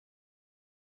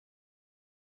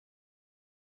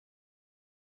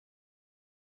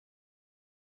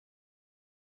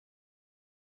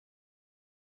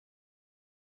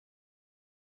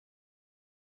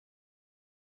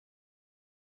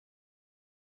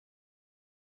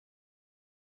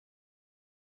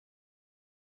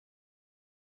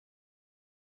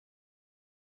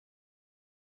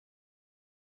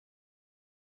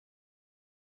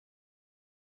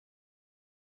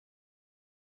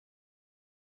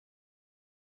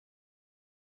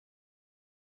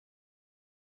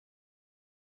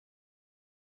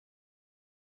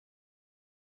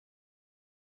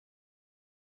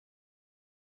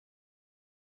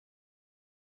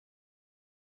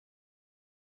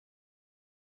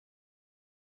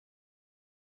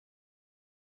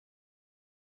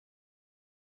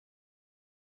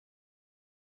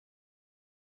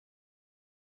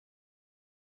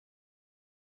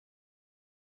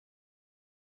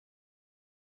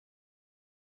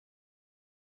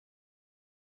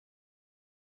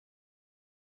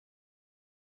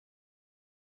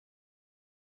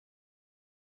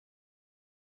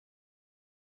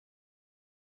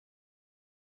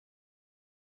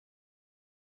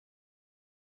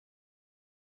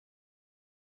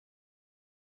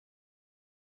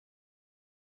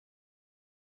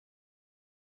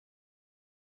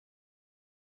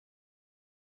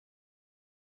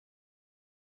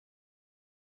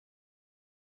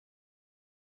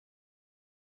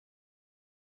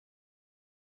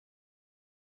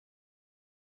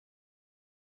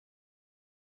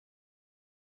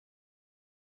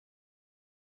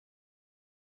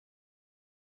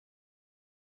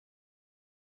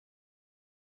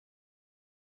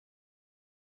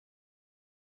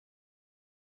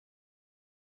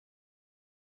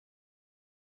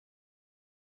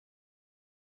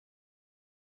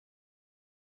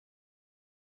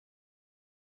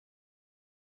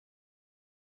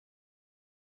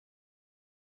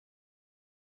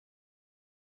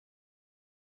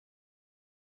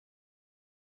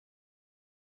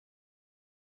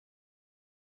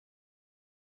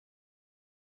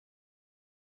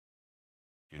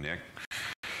You, Nick.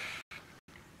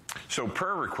 So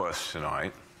prayer requests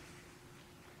tonight.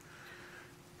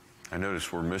 I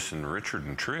notice we're missing Richard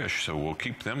and Trish, so we'll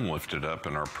keep them lifted up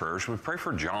in our prayers. We pray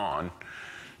for John.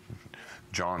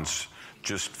 John's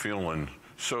just feeling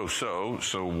so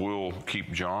we'll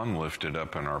keep John lifted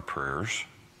up in our prayers.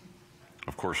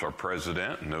 Of course, our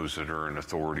president and those that are in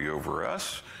authority over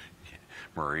us.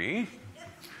 Marie?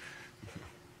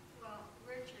 Well,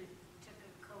 Richard took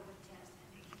a COVID test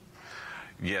and he came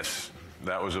back. Yes,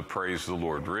 that was a praise the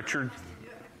Lord. Richard?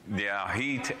 Yeah,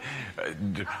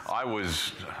 I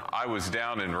was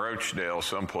down in Rochdale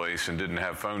someplace and didn't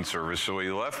have phone service, so he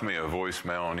left me a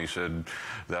voicemail and he said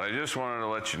that I just wanted to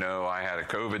let you know I had a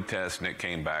COVID test and it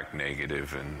came back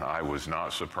negative, and I was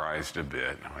not surprised a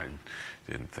bit. I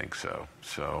didn't think so.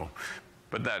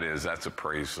 But that's a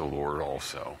praise the Lord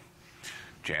also.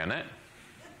 Janet?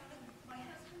 My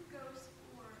husband goes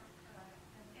for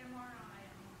an MRI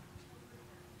on October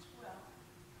 12th,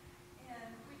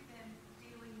 and we've been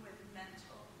dealing with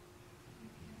mental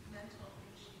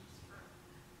issues for a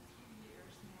few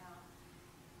years now.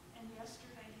 And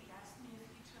yesterday he asked me if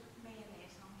he took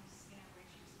mayonnaise on his sandwich.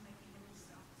 He was making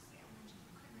himself a sandwich.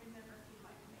 I couldn't remember if he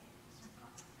liked mayonnaise or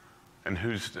not. And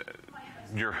who's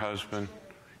your husband?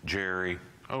 Jerry.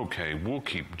 Okay, we'll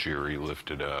keep Jerry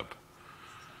lifted up.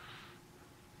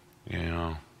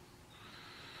 Yeah.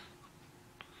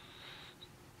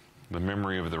 The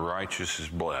memory of the righteous is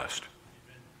blessed.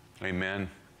 Amen.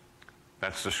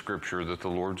 That's the scripture that the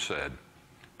Lord said.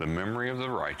 The memory of the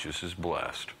righteous is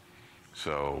blessed.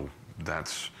 So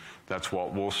that's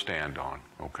what we'll stand on,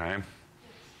 okay?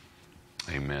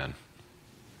 Amen.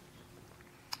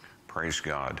 Praise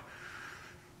God.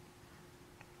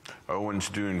 Owen's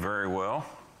doing very well.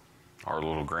 Our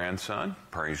little grandson,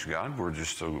 praise God.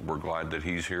 We're glad that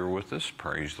he's here with us.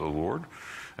 Praise the Lord.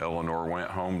 Eleanor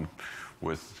went home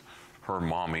with her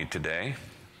mommy today.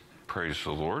 Praise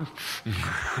the Lord.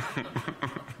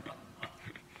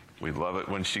 We love it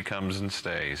when she comes and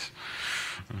stays.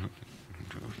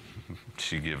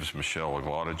 She gives Michelle a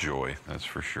lot of joy, that's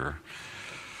for sure.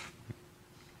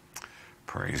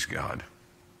 Praise God.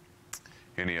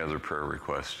 Any other prayer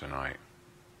requests tonight?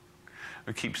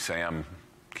 We keep Sam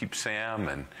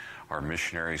and our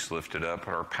missionaries lifted up,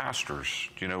 our pastors.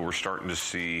 You know, we're starting to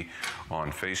see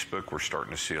on Facebook, we're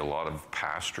starting to see a lot of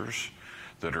pastors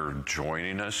that are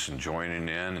joining us and joining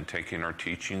in and taking our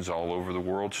teachings all over the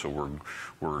world. So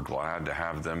we're glad to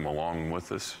have them along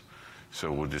with us.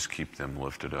 So we'll just keep them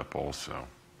lifted up also.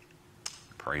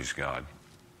 Praise God.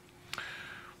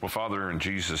 Well, Father, in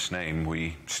Jesus' name,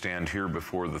 we stand here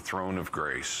before the throne of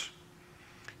grace.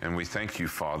 And we thank you,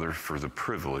 Father, for the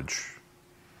privilege,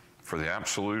 for the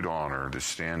absolute honor to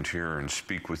stand here and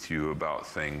speak with you about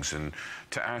things, and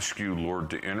to ask you,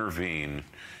 Lord, to intervene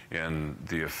in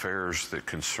the affairs that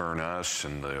concern us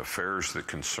and the affairs that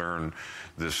concern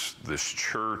this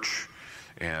church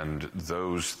and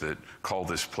those that call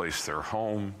this place their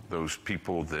home, those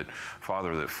people that,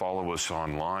 Father, that follow us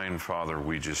online. Father,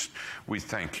 we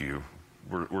thank you.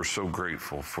 We're so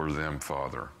grateful for them,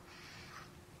 Father.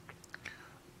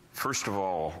 First of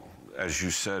all, as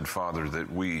you said, Father,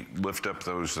 that we lift up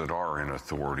those that are in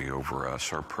authority over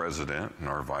us, our president and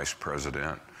our vice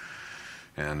president,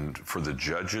 and for the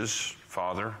judges,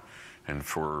 Father, and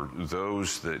for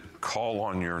those that call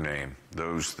on your name,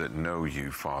 those that know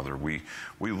you, Father. We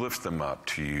lift them up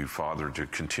to you, Father, to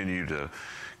continue to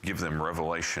give them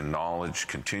revelation knowledge.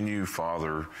 Continue,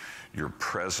 Father, your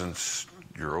presence,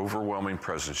 your overwhelming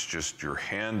presence, just your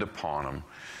hand upon them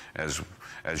as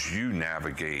you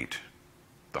navigate.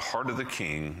 The heart of the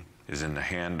king is in the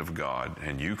hand of God,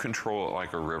 and you control it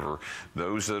like a river.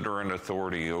 Those that are in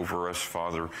authority over us,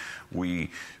 Father, we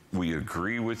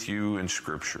agree with you in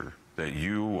Scripture that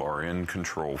you are in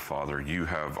control, Father. You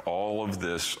have all of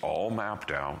this all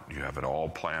mapped out. You have it all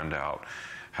planned out,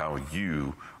 how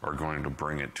you are going to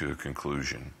bring it to a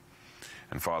conclusion.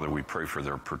 And Father, we pray for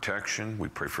their protection. We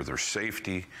pray for their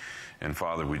safety. And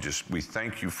Father, we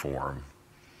thank you for them.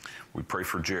 We pray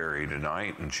for Jerry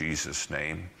tonight in Jesus'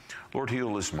 name. Lord,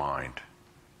 heal his mind.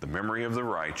 The memory of the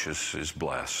righteous is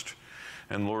blessed.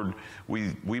 And Lord,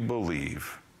 we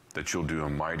believe that you'll do a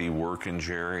mighty work in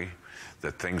Jerry,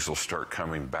 that things will start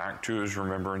coming back to his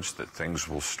remembrance, that things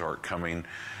will start coming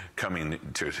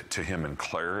to him in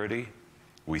clarity.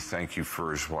 We thank you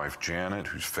for his wife, Janet,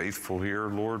 who's faithful here,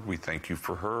 Lord. We thank you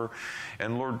for her.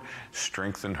 And Lord,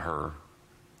 strengthen her.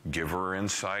 Give her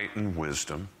insight and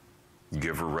wisdom.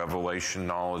 Give her revelation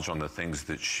knowledge on the things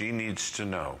that she needs to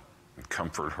know. And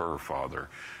comfort her, Father,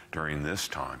 during this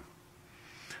time.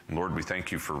 And Lord, we thank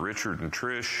you for Richard and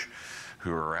Trish,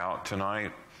 who are out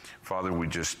tonight. Father, we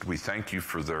thank you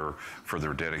for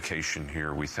their dedication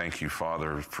here. We thank you,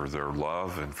 Father, for their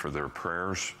love and for their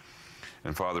prayers.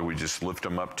 And Father, we just lift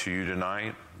them up to you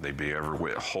tonight. They be every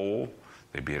whit whole.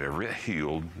 They be every whit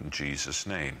healed in Jesus'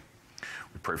 name.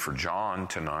 We pray for John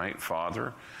tonight,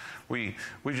 Father. We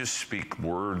just speak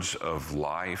words of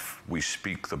life. We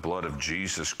speak the blood of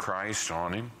Jesus Christ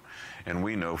on him. And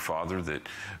we know, Father, that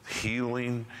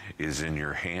healing is in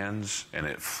your hands and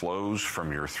it flows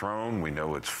from your throne. We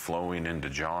know it's flowing into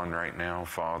John right now,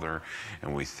 Father,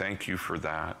 and we thank you for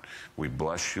that. We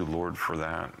bless you, Lord, for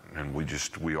that. And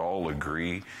we all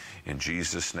agree in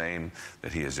Jesus' name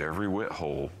that he is every whit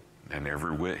whole and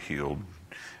every whit healed.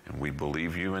 And we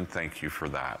believe you and thank you for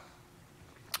that.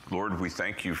 Lord, we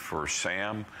thank you for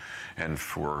Sam and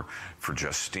for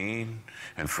Justine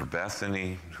and for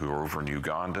Bethany, who are over in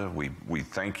Uganda. We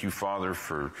thank you, Father,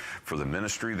 for the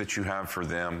ministry that you have for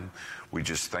them. We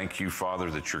just thank you,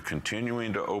 Father, that you're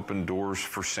continuing to open doors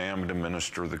for Sam to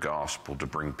minister the gospel, to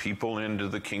bring people into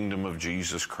the kingdom of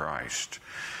Jesus Christ,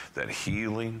 that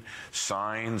healing,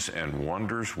 signs, and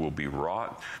wonders will be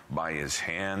wrought by his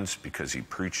hands because he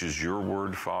preaches your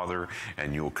word, Father,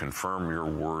 and you'll confirm your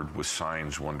word with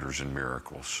signs, wonders, and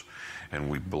miracles. And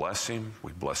we bless him,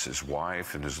 we bless his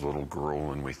wife and his little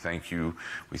girl, and we thank you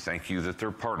that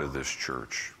they're part of this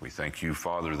church. We thank you,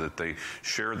 Father, that they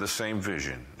share the same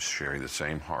vision, share the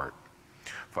same heart.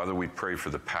 Father, we pray for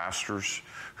the pastors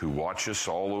who watch us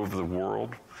all over the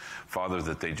world. Father,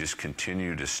 that they just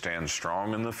continue to stand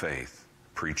strong in the faith,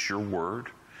 preach your word,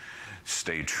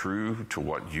 stay true to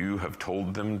what you have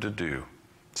told them to do,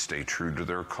 stay true to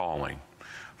their calling.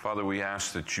 Father, we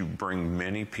ask that you bring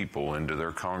many people into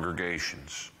their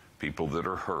congregations, people that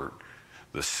are hurt,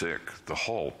 the sick, the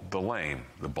halt, the lame,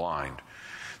 the blind,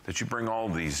 that you bring all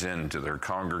these into their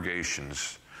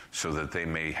congregations so that they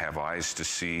may have eyes to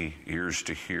see, ears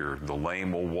to hear, the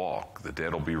lame will walk, the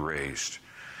dead will be raised.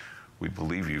 We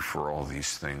believe you for all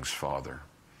these things, Father,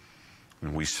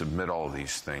 and we submit all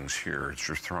these things here at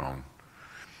your throne.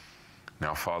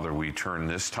 Now, Father, we turn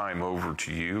this time over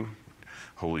to you.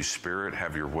 Holy Spirit,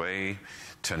 have your way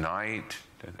tonight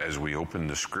as we open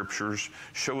the scriptures.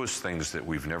 Show us things that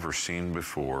we've never seen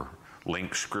before.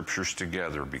 Link scriptures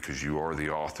together because you are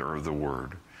the author of the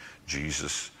word.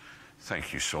 Jesus,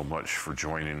 thank you so much for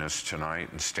joining us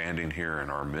tonight and standing here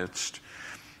in our midst.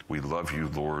 We love you,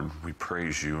 Lord. We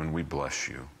praise you and we bless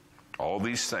you. All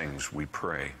these things we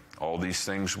pray. All these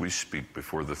things we speak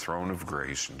before the throne of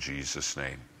grace in Jesus'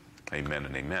 name. Amen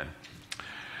and amen.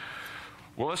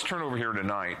 Well, let's turn over here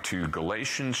tonight to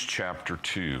Galatians chapter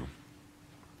 2.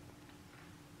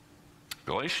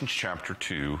 Galatians chapter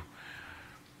 2.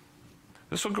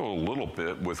 This will go a little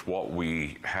bit with what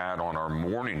we had on our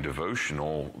morning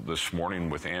devotional this morning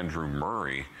with Andrew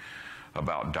Murray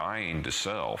about dying to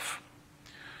self.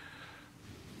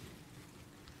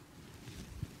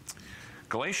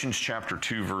 Galatians chapter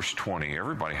 2, verse 20.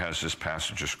 Everybody has this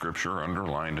passage of scripture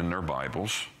underlined in their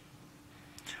Bibles.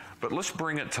 But let's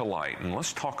bring it to light and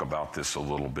let's talk about this a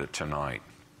little bit tonight.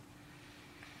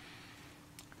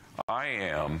 I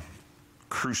am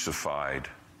crucified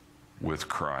with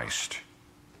Christ.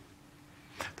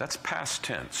 That's past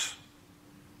tense,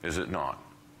 is it not?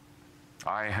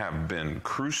 I have been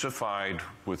crucified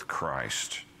with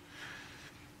Christ.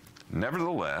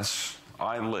 Nevertheless,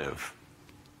 I live.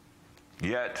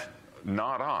 Yet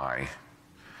not I,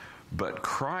 but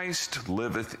Christ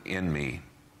liveth in me.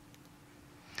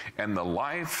 And the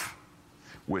life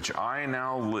which I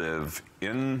now live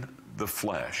in the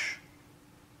flesh,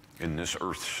 in this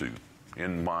earth suit,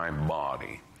 in my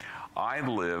body, I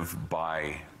live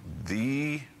by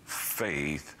the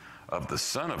faith of the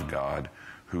Son of God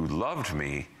who loved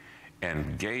me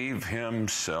and gave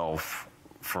himself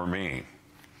for me.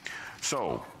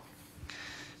 So,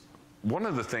 one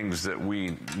of the things that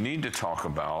we need to talk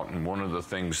about and one of the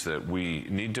things that we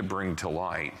need to bring to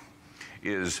light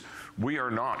is we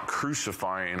are not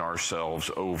crucifying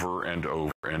ourselves over and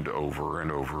over and over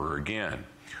and over again.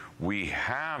 We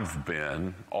have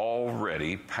been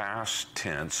already, past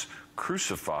tense,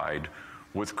 crucified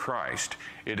with Christ.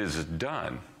 It is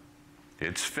done.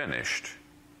 It's finished.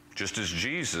 Just as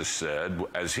Jesus said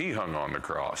as he hung on the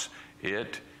cross,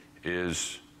 it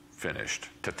is finished.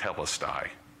 Tetelestai.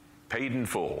 Paid in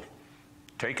full.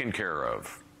 Taken care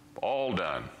of. All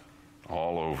done.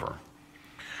 All over.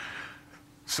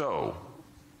 So,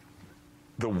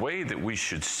 the way that we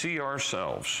should see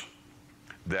ourselves,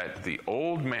 that the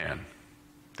old man,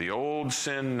 the old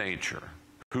sin nature,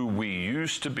 who we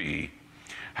used to be,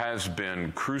 has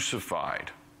been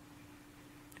crucified.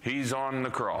 He's on the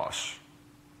cross.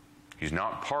 He's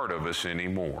not part of us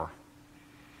anymore.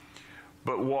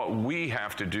 But what we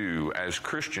have to do as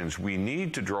Christians, we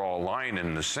need to draw a line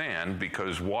in the sand,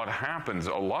 because what happens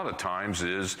a lot of times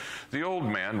is the old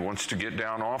man wants to get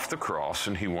down off the cross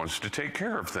and he wants to take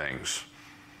care of things.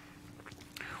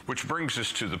 Which brings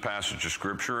us to the passage of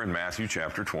Scripture in Matthew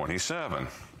chapter 27.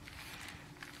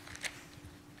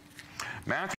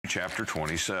 Matthew chapter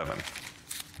 27.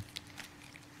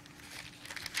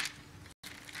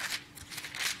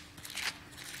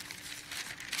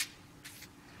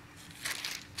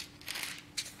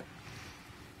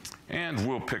 And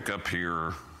we'll pick up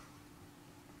here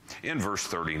in verse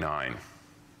 39.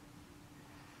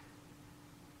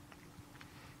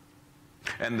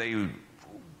 And they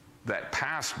that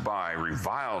passed by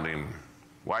reviled him,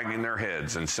 wagging their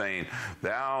heads and saying,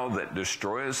 Thou that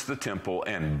destroyest the temple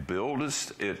and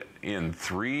buildest it in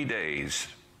 3 days,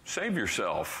 save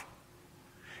yourself.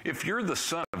 If you're the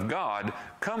Son of God,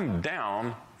 come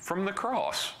down from the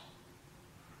cross.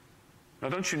 Now,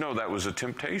 don't you know that was a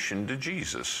temptation to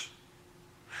Jesus?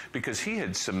 Because he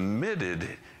had submitted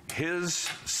his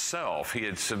self, he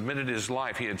had submitted his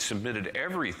life, he had submitted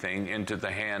everything into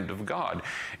the hand of God.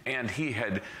 And he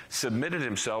had submitted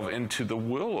himself into the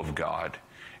will of God.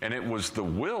 And it was the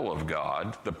will of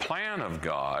God, the plan of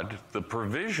God, the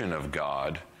provision of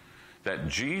God, that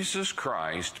Jesus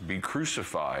Christ be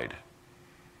crucified.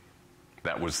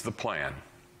 That was the plan.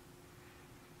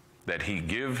 That he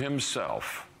give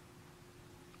himself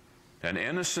an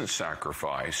innocent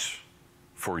sacrifice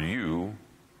for you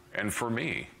and for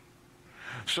me.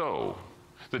 So,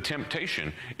 the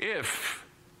temptation,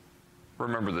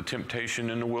 remember the temptation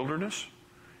in the wilderness?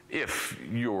 If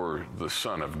you're the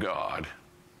Son of God,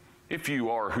 if you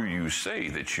are who you say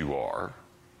that you are,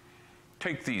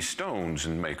 take these stones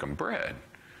and make them bread.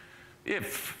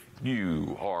 If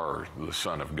you are the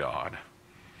Son of God,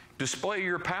 display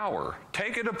your power.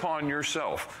 Take it upon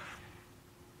yourself.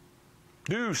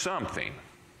 Do something.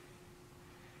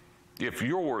 If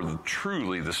you're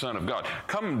truly the Son of God,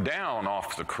 come down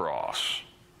off the cross.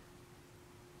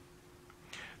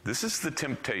 This is the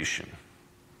temptation.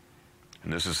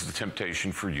 And this is the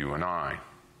temptation for you and I.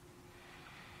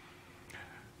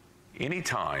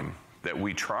 Anytime that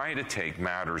we try to take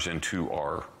matters into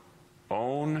our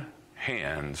own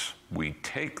hands, we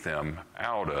take them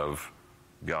out of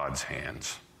God's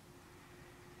hands.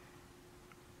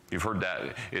 You've heard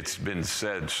that. It's been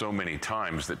said so many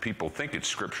times that people think it's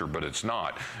Scripture, but it's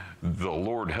not. The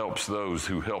Lord helps those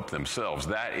who help themselves.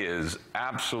 That is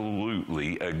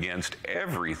absolutely against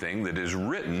everything that is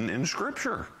written in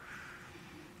Scripture.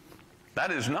 That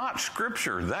is not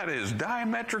Scripture. That is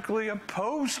diametrically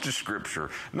opposed to Scripture.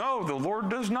 No, the Lord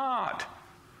does not.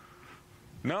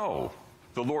 No,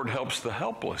 the Lord helps the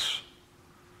helpless.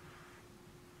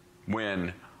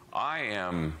 When I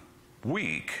am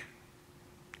weak,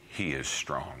 He is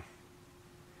strong.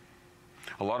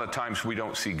 A lot of times we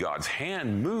don't see God's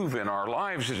hand move in our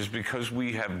lives. It is because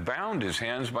we have bound His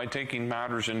hands by taking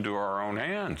matters into our own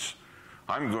hands.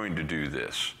 I'm going to do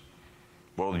this.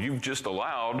 Well, you've just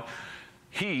allowed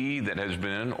he that has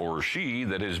been, or she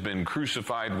that has been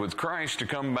crucified with Christ, to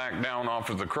come back down off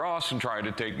of the cross and try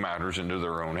to take matters into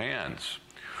their own hands.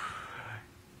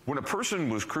 When a person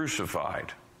was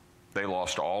crucified, they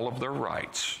lost all of their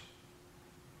rights.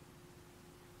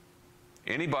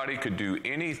 Anybody could do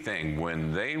anything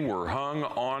when they were hung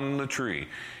on the tree.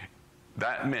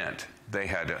 That meant they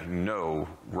had no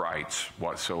rights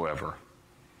whatsoever.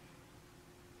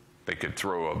 They could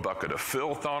throw a bucket of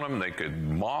filth on them. They could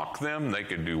mock them. They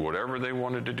could do whatever they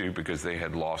wanted to do because they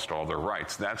had lost all their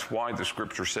rights. That's why the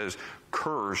Scripture says,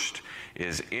 cursed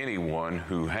is anyone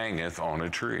who hangeth on a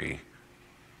tree.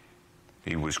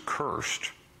 He was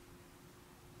cursed.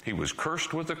 He was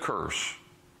cursed with a curse.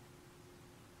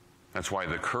 That's why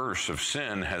the curse of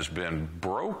sin has been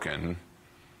broken,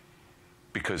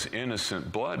 because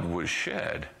innocent blood was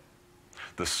shed.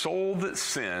 The soul that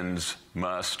sins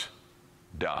must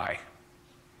die.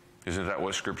 Isn't that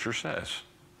what Scripture says?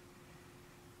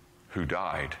 Who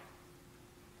died?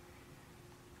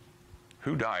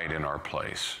 Who died in our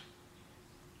place?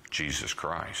 Jesus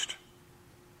Christ.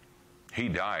 He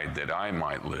died that I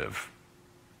might live.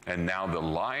 And now the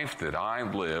life that I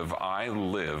live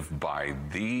by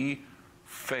the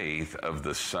faith of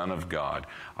the Son of God.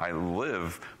 I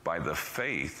live by the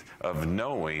faith of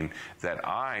knowing that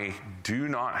I do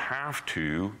not have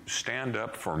to stand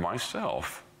up for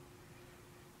myself.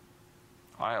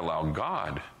 I allow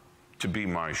God to be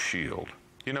my shield.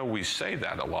 You know, we say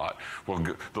that a lot. Well,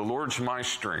 the Lord's my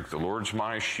strength. The Lord's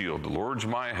my shield. The Lord's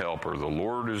my helper. The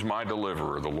Lord is my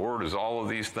deliverer. The Lord is all of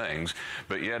these things.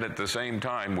 But yet at the same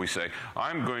time, we say,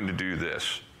 I'm going to do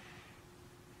this.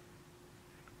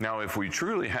 Now, if we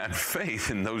truly had faith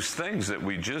in those things that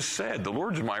we just said, the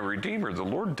Lord's my Redeemer, the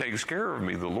Lord takes care of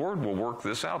me, the Lord will work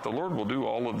this out, the Lord will do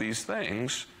all of these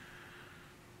things,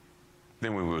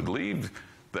 then we would leave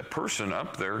that person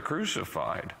up there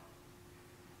crucified.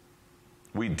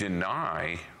 We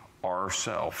deny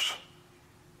ourselves.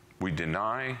 We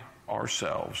deny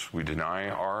ourselves. We deny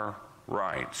our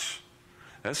rights.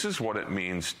 This is what it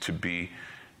means to be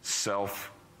self-denial.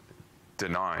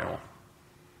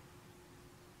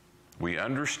 We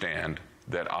understand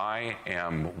that I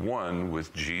am one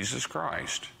with Jesus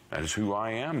Christ. That is who I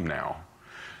am now.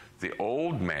 The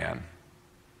old man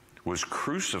was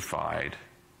crucified.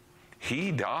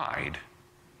 He died,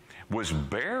 was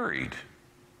buried,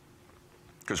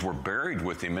 because we're buried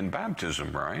with him in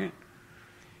baptism, right?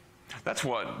 That's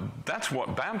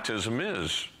what baptism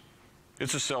is.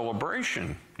 It's a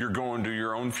celebration. You're going to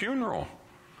your own funeral.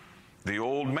 The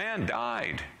old man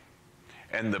died.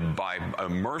 And by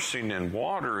immersing in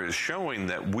water is showing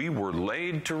that we were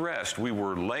laid to rest. We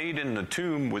were laid in the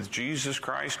tomb with Jesus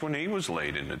Christ when he was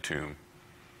laid in the tomb.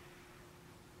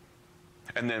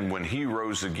 And then when he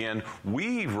rose again,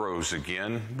 we rose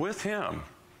again with him.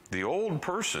 The old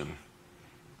person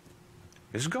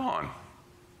is gone.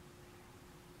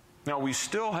 Now, we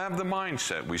still have the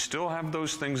mindset. We still have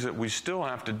those things that we still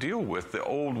have to deal with, the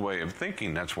old way of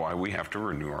thinking. That's why we have to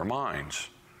renew our minds.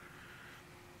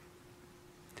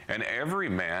 And every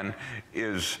man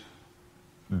is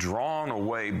drawn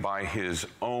away by his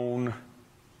own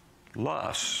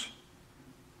lusts.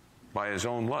 By his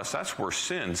own lust. That's where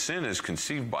sin is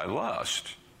conceived by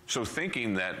lust. So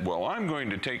thinking that, well, I'm going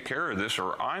to take care of this,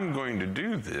 or I'm going to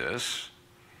do this,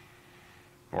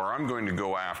 or I'm going to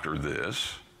go after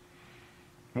this,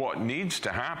 what needs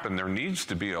to happen, there needs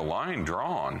to be a line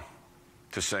drawn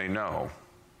to say, no,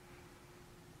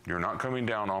 you're not coming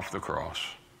down off the cross.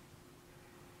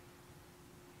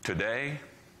 Today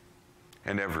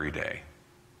and every day,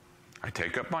 I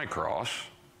take up my cross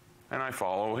and I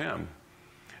follow him.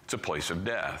 It's a place of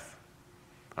death.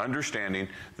 Understanding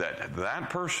that that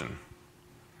person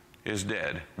is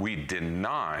dead. We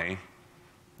deny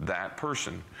that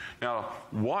person. Now,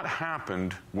 what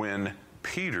happened when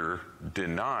Peter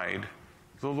denied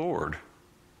the Lord?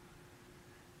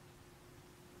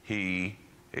 He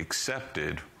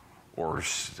accepted, or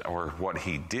what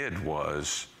he did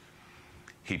was,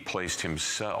 he placed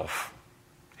himself.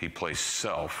 He placed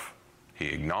self. He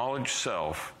acknowledged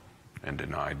self and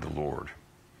denied the Lord.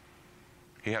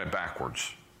 He had it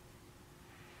backwards.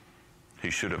 He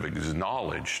should have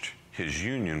acknowledged his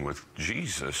union with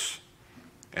Jesus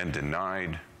and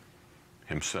denied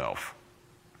himself.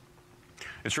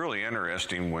 It's really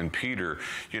interesting when Peter,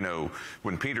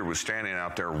 when Peter was standing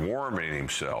out there warming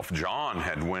himself, John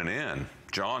had went in.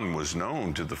 John was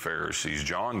known to the Pharisees.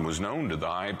 John was known to the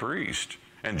high priest.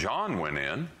 And John went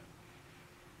in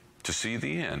to see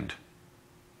the end.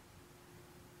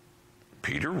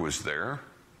 Peter was there.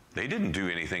 They didn't do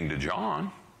anything to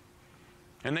John.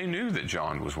 And they knew that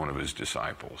John was one of his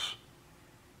disciples.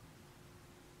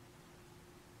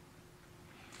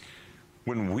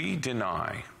 When we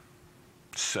deny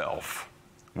self,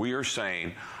 we are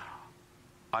saying,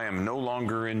 I am no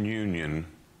longer in union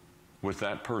with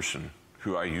that person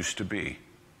who I used to be.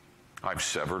 I've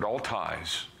severed all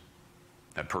ties.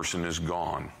 That person is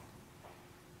gone.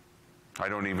 I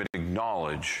don't even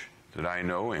acknowledge that I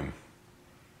know him.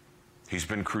 He's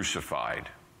been crucified.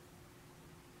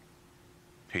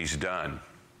 He's done.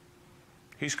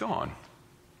 He's gone.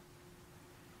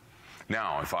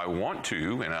 Now, if I want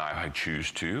to, and I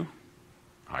choose to,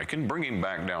 I can bring him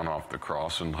back down off the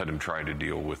cross and let him try to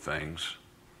deal with things.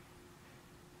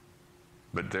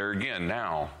 But there again,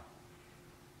 now,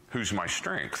 who's my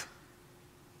strength?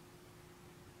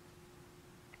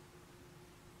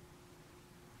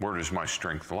 Where does my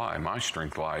strength lie? My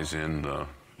strength lies in the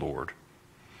Lord.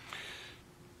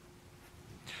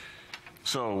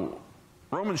 So,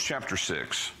 Romans chapter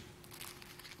 6.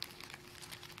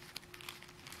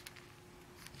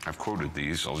 I've quoted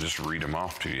these. I'll just read them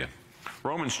off to you.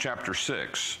 Romans chapter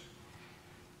 6.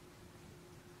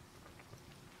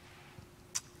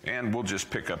 And we'll just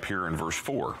pick up here in verse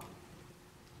 4.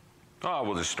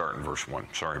 We'll just start in verse 1.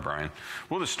 Sorry, Brian.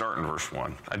 We'll just start in verse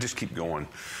 1. I just keep going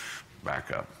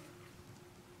back up.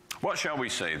 What shall we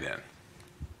say then?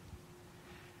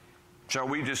 Shall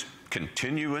we just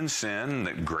continue in sin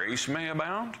that grace may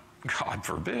abound? God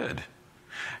forbid.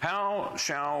 How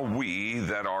shall we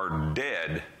that are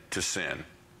dead to sin?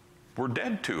 We're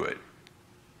dead to it.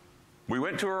 We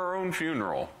went to our own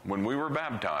funeral when we were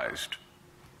baptized.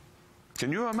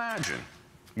 Can you imagine?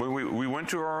 When we went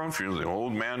to our own funeral, the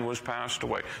old man was passed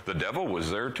away. The devil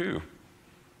was there too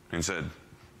and said,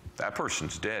 that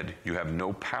person's dead. You have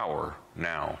no power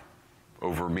now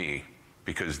over me,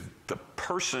 because the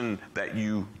person that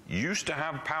you used to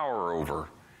have power over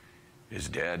is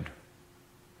dead.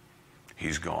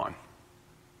 He's gone.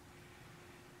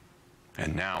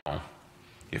 And now,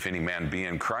 if any man be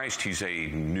in Christ, he's a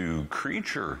new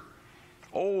creature.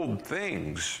 Old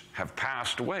things have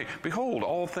passed away. Behold,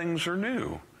 all things are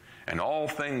new, and all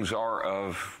things are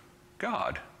of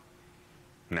God.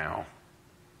 Now,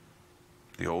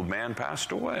 the old man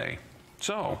passed away.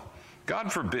 So,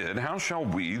 God forbid, how shall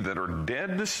we that are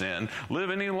dead to sin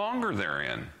live any longer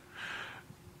therein?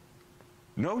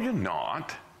 Know ye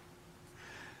not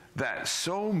that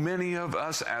so many of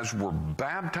us as were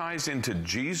baptized into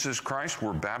Jesus Christ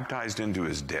were baptized into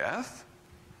his death?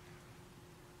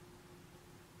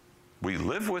 We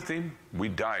live with him, we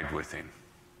died with him.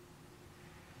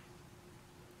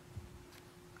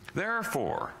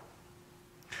 Therefore,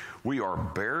 we are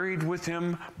buried with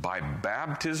him by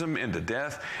baptism into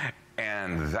death,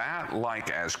 and that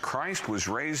like as Christ was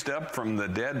raised up from the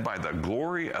dead by the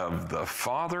glory of the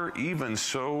Father, even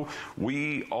so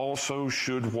we also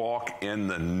should walk in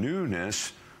the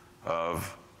newness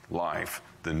of life,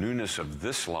 the newness of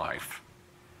this life.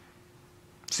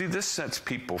 See, this sets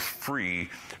people free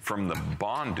from the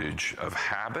bondage of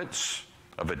habits,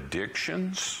 of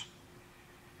addictions,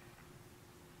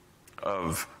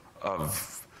 of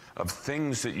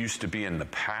things that used to be in the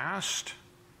past.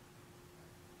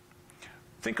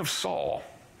 Think of Saul.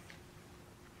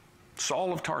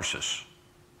 Saul of Tarsus.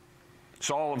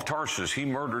 Saul of Tarsus, he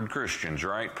murdered Christians,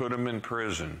 right? Put them in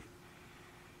prison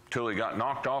till he got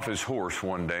knocked off his horse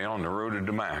one day on the road to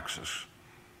Damascus.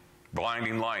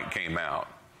 Blinding light came out.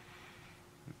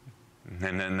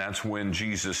 And then that's when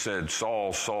Jesus said,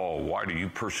 Saul, Saul, why do you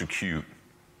persecute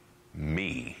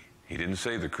me? He didn't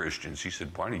say the Christians. He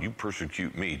said, why do you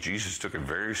persecute me? Jesus took it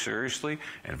very seriously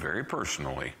and very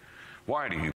personally. Why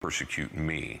do you persecute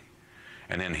me?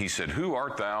 And then he said, who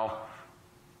art thou?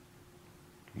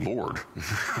 Lord.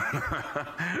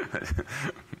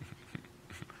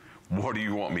 What do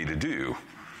you want me to do?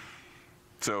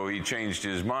 So he changed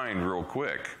his mind real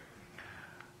quick.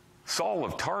 Saul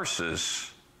of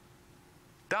Tarsus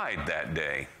died that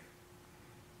day,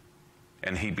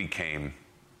 and he became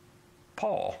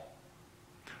Paul.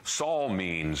 Saul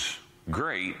means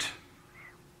great.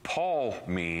 Paul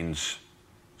means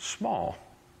small.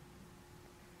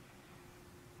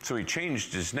 So he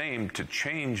changed his name to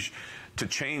change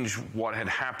what had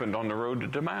happened on the road to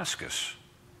Damascus.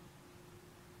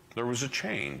 There was a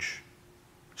change.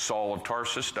 Saul of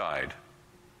Tarsus died.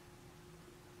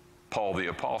 Paul the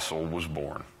Apostle was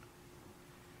born.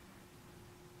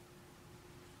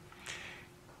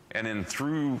 And then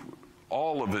through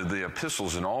all of the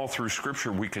epistles and all through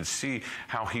Scripture, we could see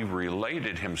how he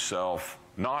related himself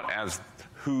not as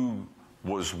who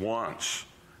was once,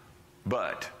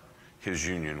 but his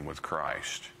union with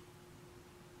Christ.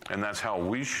 And that's how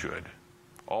we should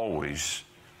always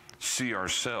see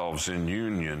ourselves in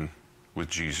union with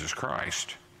Jesus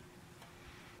Christ.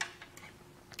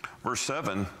 Verse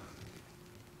 7,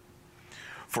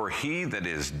 for he that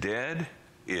is dead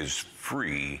is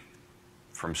free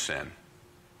from sin.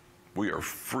 We are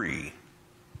free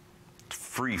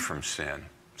from sin.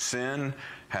 Sin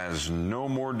has no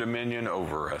more dominion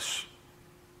over us.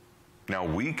 Now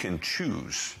we can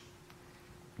choose.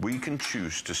 We can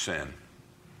choose to sin.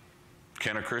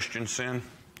 Can a Christian sin?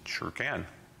 Sure can.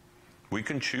 We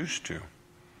can choose to.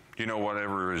 You know,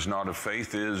 whatever is not of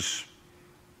faith is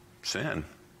sin.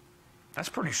 That's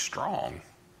pretty strong.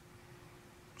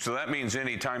 So that means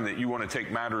any time that you want to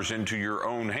take matters into your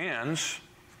own hands,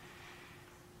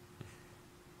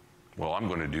 well, I'm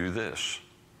going to do this,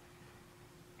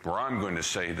 or I'm going to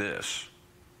say this,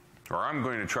 or I'm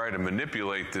going to try to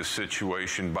manipulate this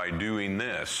situation by doing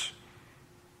this.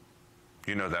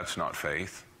 You know, that's not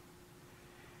faith.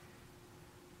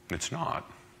 It's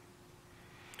not.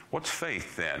 What's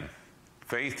faith then?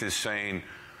 Faith is saying,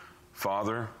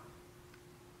 Father,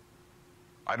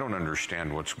 I don't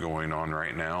understand what's going on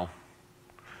right now.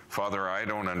 Father, I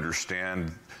don't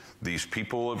understand these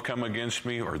people have come against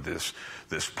me, or this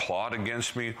plot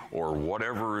against me, or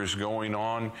whatever is going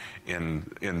on in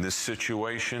this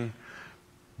situation.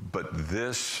 But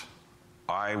this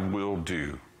I will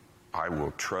do. I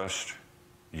will trust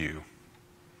you.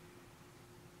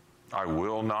 I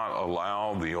will not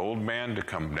allow the old man to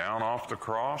come down off the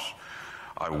cross.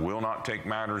 I will not take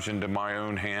matters into my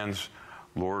own hands.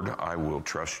 Lord, I will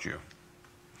trust you.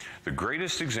 The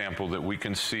greatest example that we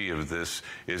can see of this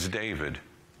is David,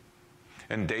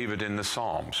 and David in the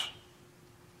Psalms.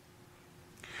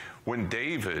 When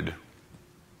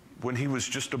he was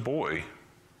just a boy,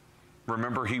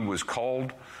 Remember, he was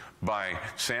called by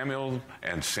Samuel,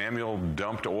 and Samuel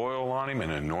dumped oil on him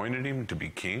and anointed him to be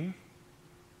king,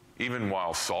 even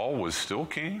while Saul was still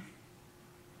king.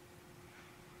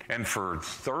 And for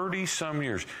 30-some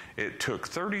years, it took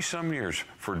 30-some years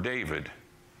for David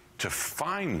to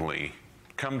finally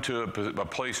come to a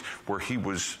place where he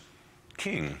was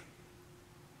king.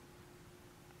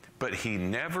 But he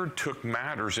never took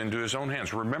matters into his own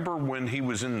hands. Remember when he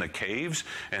was in the caves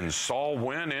and Saul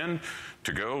went in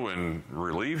to go and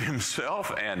relieve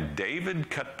himself and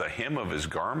David cut the hem of his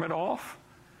garment off?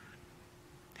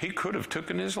 He could have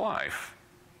taken his life.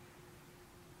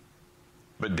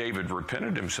 But David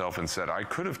repented himself and said, I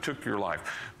could have took your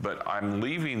life, but I'm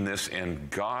leaving this in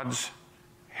God's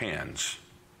hands.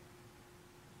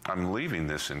 I'm leaving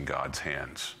this in God's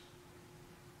hands.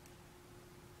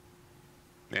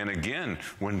 And again,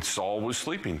 when Saul was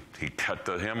sleeping, he cut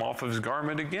the hem off of his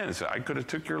garment again and said, I could have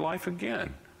took your life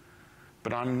again,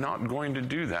 but I'm not going to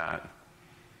do that.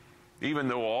 Even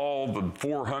though all the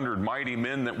 400 mighty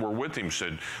men that were with him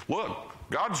said, look,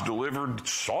 God's delivered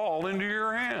Saul into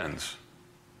your hands.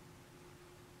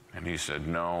 And he said,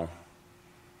 no,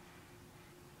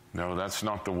 that's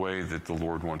not the way that the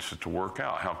Lord wants it to work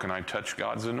out. How can I touch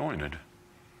God's anointed?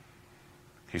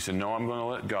 He said, no, I'm going to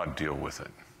let God deal with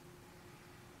it.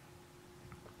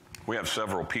 We have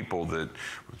several people that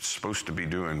are supposed to be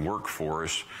doing work for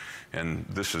us, and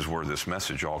this is where this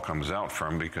message all comes out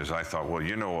from, because I thought, well,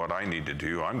 you know what I need to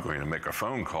do? I'm going to make a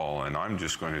phone call, and I'm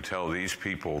just going to tell these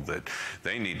people that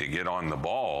they need to get on the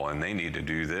ball, and they need to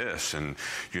do this, and,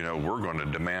 you know, we're going to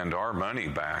demand our money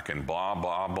back, and blah,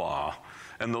 blah, blah.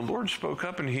 And the Lord spoke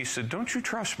up, and he said, don't you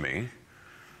trust me?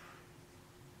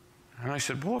 And I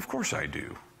said, well, of course I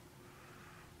do.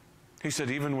 He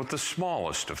said, even with the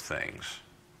smallest of things.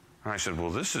 And I said, well,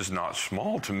 this is not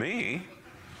small to me.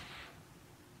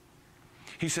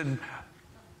 He said,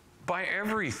 by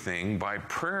everything, by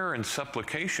prayer and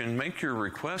supplication, make your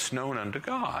requests known unto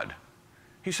God.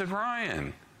 He said,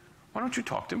 Ryan, why don't you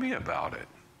talk to me about it?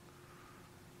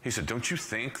 He said, don't you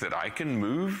think that I can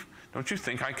move? Don't you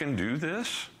think I can do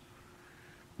this?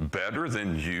 Better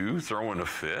than you throwing a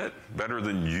fit? Better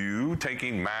than you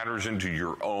taking matters into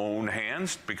your own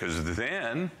hands? Because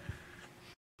then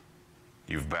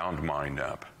you've bound mine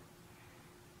up.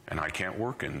 And I can't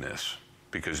work in this,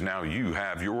 because now you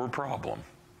have your problem.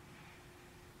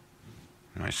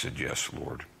 And I said, yes,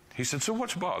 Lord. He said, so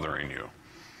what's bothering you?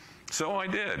 So I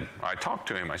did. I talked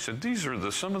to him. I said, these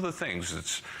are some of the things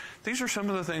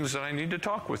that I need to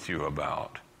talk with you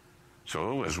about.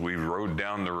 So as we rode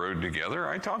down the road together,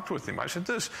 I talked with him. I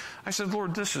said,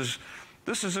 Lord, this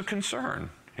is a concern.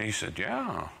 And he said,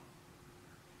 yeah.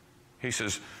 He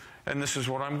says, and this is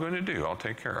what I'm going to do. I'll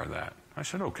take care of that. I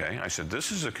said, okay. I said,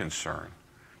 this is a concern.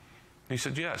 He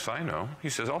said, yes, I know. He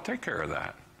says, I'll take care of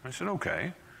that. I said,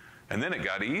 okay. And then it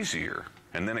got easier.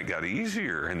 And then it got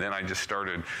easier. And then I just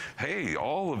started, hey,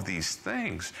 all of these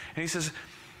things. And he says,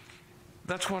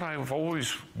 that's what I've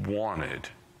always wanted.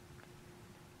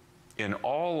 In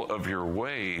all of your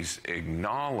ways,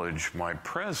 acknowledge my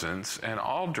presence, and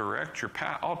I'll direct your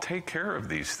path. I'll take care of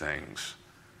these things.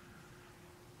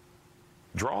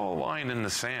 Draw a line in the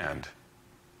sand.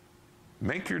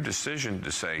 Make your decision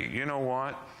to say, you know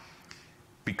what?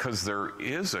 Because there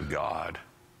is a God,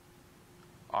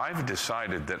 I've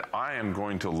decided that I am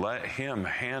going to let him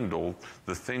handle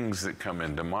the things that come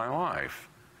into my life,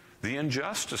 the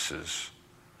injustices,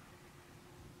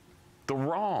 the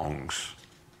wrongs,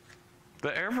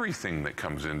 the everything that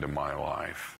comes into my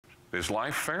life. Is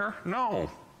life fair? No,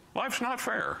 life's not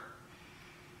fair.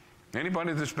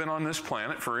 Anybody that's been on this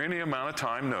planet for any amount of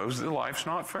time knows that life's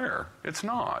not fair. It's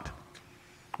not.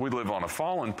 We live on a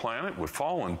fallen planet with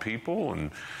fallen people,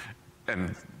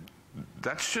 and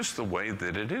that's just the way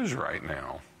that it is right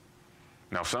now.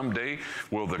 Now, someday,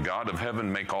 will the God of heaven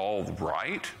make all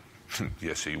right?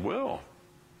 Yes, he will.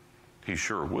 He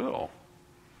sure will.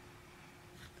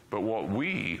 But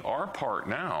our part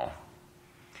now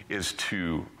is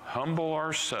to humble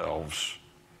ourselves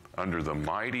under the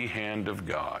mighty hand of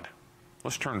God.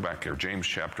 Let's turn back there, James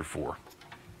chapter 4.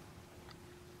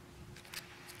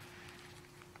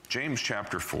 James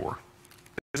chapter 4.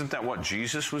 Isn't that what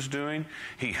Jesus was doing?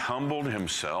 He humbled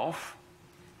himself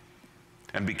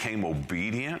and became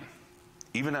obedient,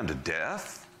 even unto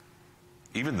death,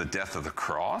 even the death of the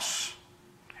cross.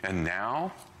 And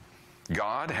now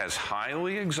God has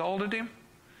highly exalted him.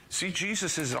 See,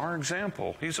 Jesus is our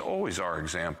example. He's always our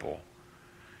example.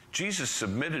 Jesus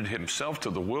submitted himself to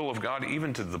the will of God,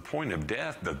 even to the point of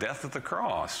death, the death of the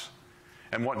cross.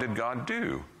 And what did God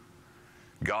do?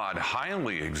 God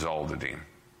highly exalted him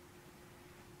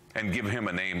and give him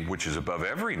a name which is above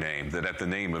every name, that at the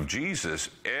name of Jesus,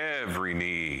 every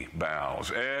knee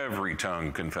bows, every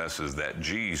tongue confesses that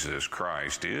Jesus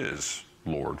Christ is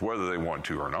Lord, whether they want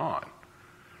to or not.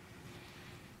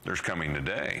 There's coming a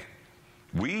day.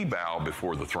 We bow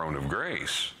before the throne of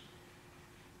grace,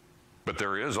 but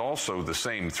there is also the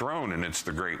same throne, and it's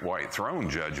the great white throne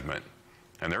judgment.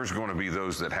 And there's going to be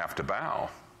those that have to bow,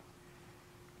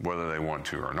 whether they want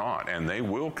to or not, and they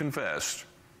will confess,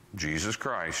 Jesus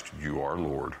Christ, you are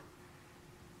Lord.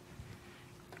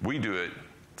 We do it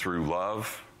through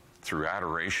love, through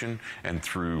adoration, and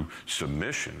through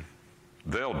submission.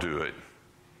 They'll do it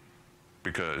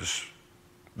because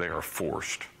they are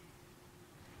forced.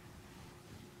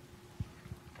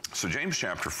 So James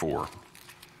chapter 4.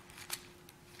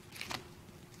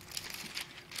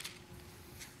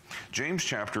 James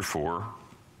chapter 4.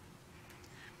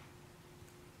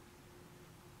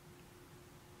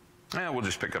 We'll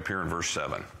just pick up here in verse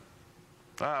 7.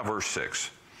 Verse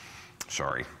 6.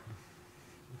 Sorry.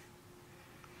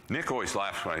 Nick always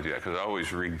laughs when I do that because I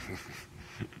always read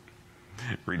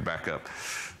back up.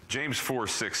 James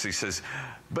 4:6, he says,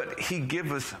 but he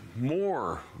giveth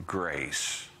more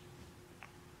grace.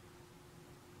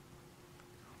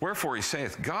 Wherefore he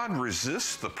saith, God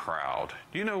resists the proud.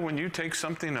 Do you know when you take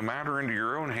something, a matter into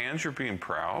your own hands, you're being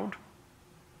proud?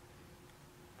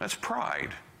 That's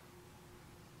pride.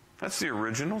 That's the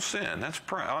original sin. That's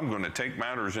pride. I'm going to take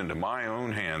matters into my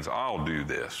own hands. I'll do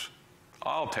this.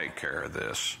 I'll take care of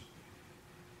this.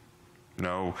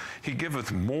 No, he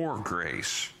giveth more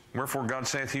grace. Wherefore God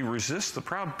saith, he resists the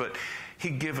proud, but he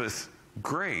giveth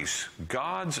grace,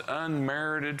 God's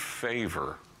unmerited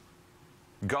favor.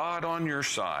 God on your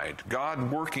side,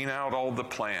 God working out all the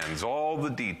plans, all the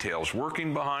details,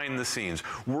 working behind the scenes,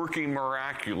 working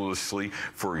miraculously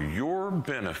for your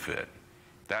benefit.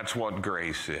 That's what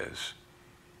grace is.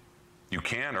 You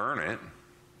can't earn it.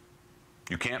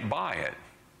 You can't buy it.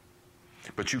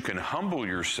 But you can humble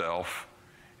yourself,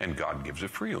 and God gives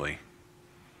it freely.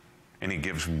 And he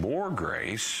gives more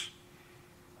grace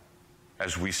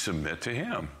as we submit to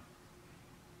him.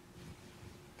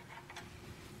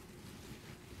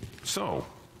 So,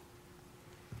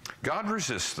 God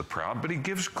resists the proud, but he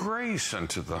gives grace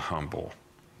unto the humble.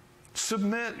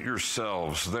 Submit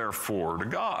yourselves, therefore, to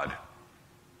God.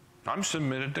 I'm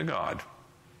submitted to God.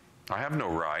 I have no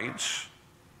rights.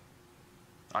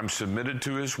 I'm submitted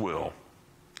to his will.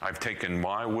 I've taken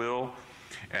my will,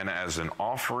 and as an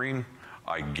offering,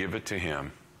 I give it to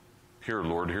him. Here,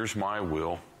 Lord, here's my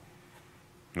will.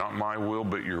 Not my will,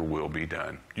 but your will be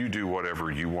done. You do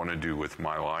whatever you want to do with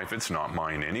my life. It's not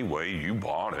mine anyway. You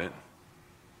bought it.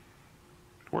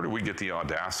 Where do we get the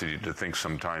audacity to think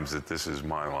sometimes that this is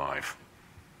my life?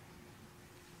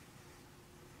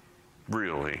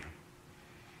 Really?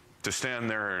 To stand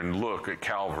there and look at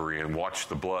Calvary and watch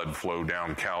the blood flow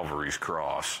down Calvary's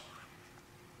cross.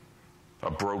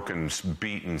 A broken,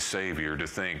 beaten Savior, to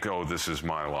think, oh, this is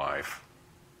my life.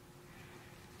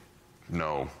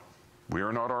 No, we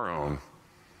are not our own.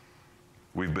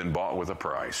 We've been bought with a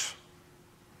price.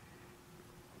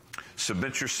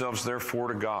 Submit yourselves, therefore,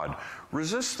 to God.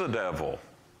 Resist the devil.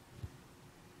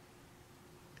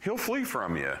 He'll flee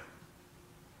from you.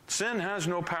 Sin has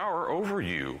no power over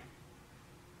you.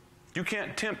 You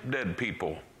can't tempt dead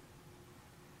people.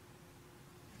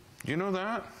 You know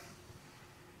that?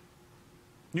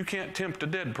 You can't tempt a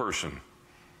dead person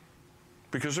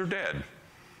because they're dead.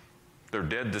 They're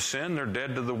dead to sin, they're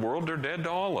dead to the world, they're dead to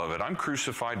all of it. I'm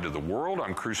crucified to the world,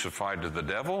 I'm crucified to the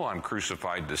devil, I'm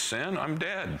crucified to sin, I'm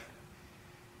dead.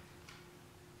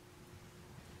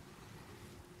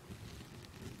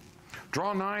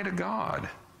 Draw nigh to God,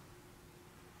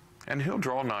 and he'll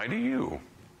draw nigh to you.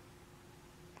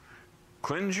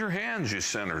 Cleanse your hands, you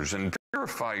sinners, and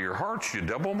purify your hearts, you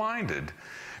double-minded.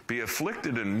 Be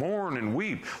afflicted and mourn and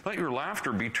weep. Let your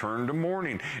laughter be turned to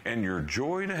mourning and your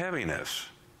joy to heaviness.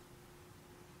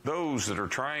 Those that are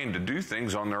trying to do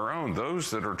things on their own,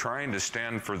 those that are trying to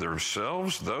stand for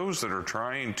themselves, those that are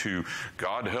trying to,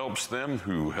 God helps them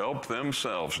who help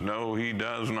themselves. No, he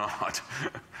does not.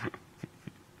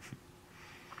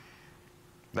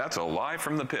 That's a lie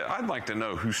from the pit. I'd like to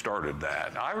know who started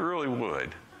that. I really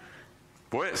would.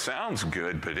 Boy, it sounds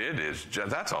good, but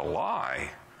that's a lie.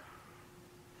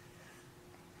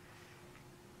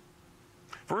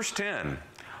 Verse 10,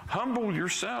 humble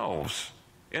yourselves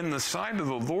in the sight of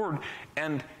the Lord,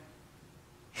 and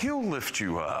he'll lift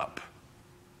you up.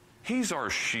 He's our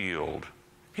shield.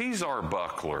 He's our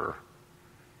buckler.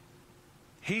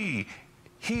 He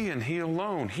and he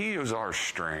alone, he is our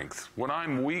strength. When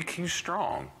I'm weak, he's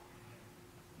strong.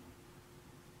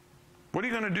 What are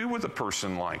you going to do with a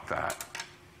person like that?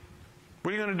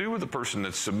 What are you going to do with a person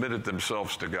that's submitted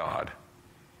themselves to God?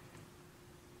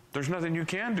 There's nothing you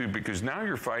can do because now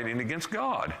you're fighting against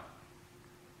God.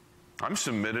 I'm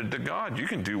submitted to God. You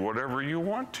can do whatever you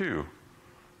want to.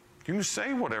 You can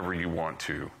say whatever you want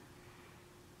to.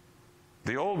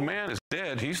 The old man is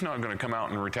dead. He's not going to come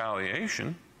out in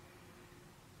retaliation.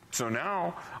 So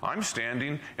now I'm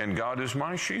standing and God is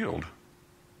my shield.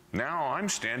 Now I'm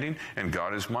standing and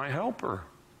God is my helper.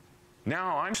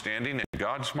 Now I'm standing and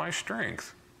God's my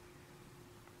strength.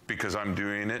 Because I'm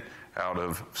doing it out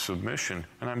of submission,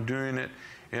 and I'm doing it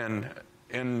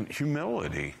in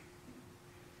humility.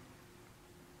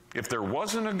 If there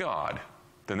wasn't a God,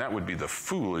 then that would be the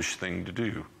foolish thing to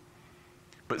do.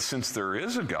 But since there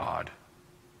is a God,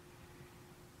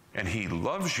 and He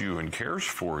loves you and cares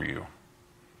for you,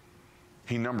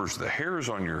 He numbers the hairs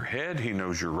on your head. He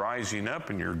knows you're rising up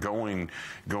and you're going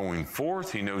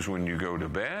forth. He knows when you go to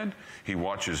bed. He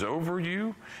watches over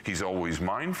you. He's always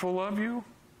mindful of you.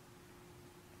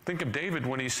 Think of David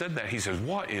when he said that. He says,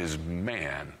 "What is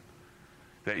man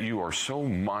that you are so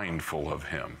mindful of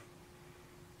him?"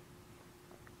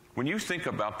 When you think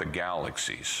about the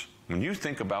galaxies, when you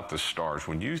think about the stars,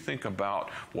 when you think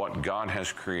about what God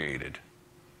has created,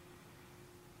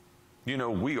 you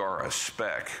know, we are a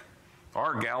speck.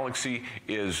 Our galaxy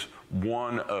is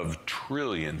one of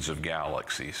trillions of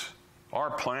galaxies. Our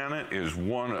planet is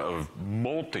one of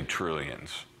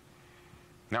multi-trillions.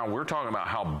 Now, we're talking about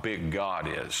how big God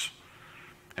is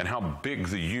and how big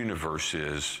the universe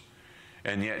is,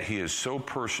 and yet He is so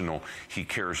personal. He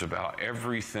cares about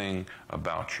everything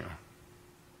about you.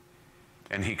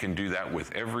 And He can do that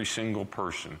with every single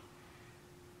person.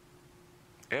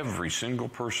 Every single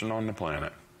person on the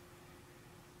planet.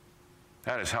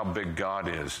 That is how big God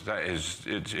is.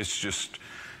 It's just,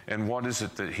 and what is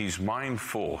it that He's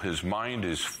mindful? His mind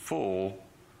is full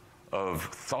of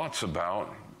thoughts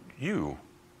about you.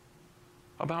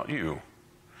 About you.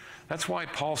 That's why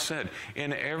Paul said,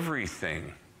 in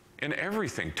everything,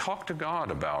 talk to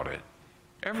God about it.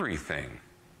 Everything.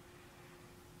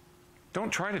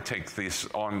 Don't try to take this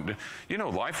on, you know,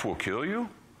 life will kill you.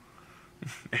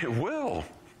 It will.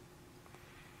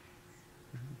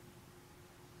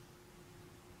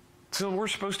 So we're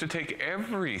supposed to take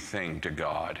everything to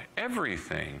God.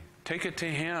 Everything. Take it to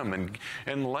Him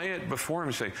and lay it before Him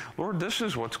and say, Lord, this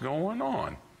is what's going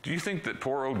on. Do you think that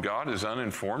poor old God is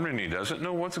uninformed and He doesn't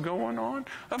know what's going on?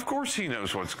 Of course He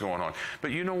knows what's going on. But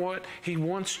you know what? He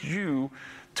wants you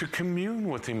to commune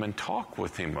with Him and talk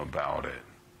with Him about it.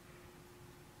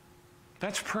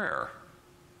 That's prayer.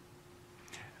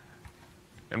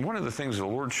 And one of the things the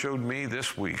Lord showed me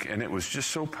this week, and it was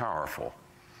just so powerful.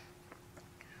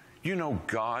 You know,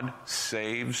 God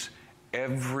saves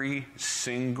every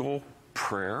single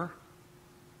prayer.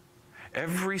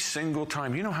 Every single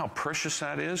time. You know how precious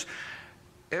that is?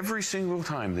 Every single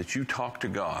time that you talk to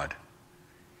God,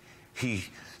 He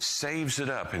saves it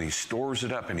up and He stores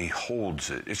it up and He holds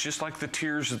it. It's just like the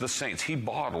tears of the saints. He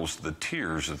bottles the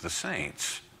tears of the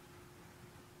saints.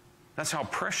 That's how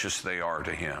precious they are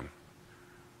to Him.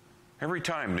 Every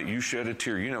time that you shed a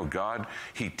tear, you know, God,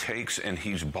 He takes and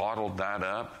He's bottled that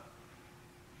up.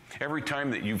 Every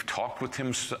time that you've talked with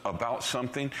Him about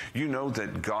something, you know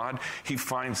that God, He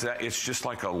finds that it's just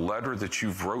like a letter that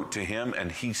you've wrote to Him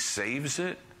and He saves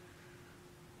it.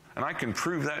 And I can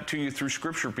prove that to you through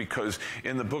Scripture because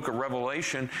in the book of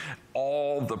Revelation,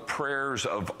 all the prayers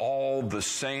of all the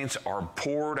saints are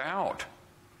poured out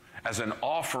as an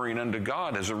offering unto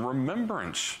God, as a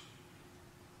remembrance.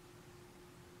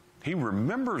 He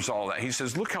remembers all that. He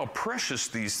says, look how precious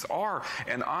these are,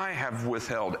 and I have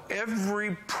withheld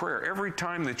every prayer, every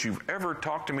time that you've ever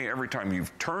talked to me, every time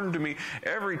you've turned to me,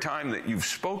 every time that you've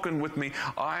spoken with me,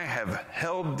 I have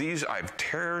held these, I've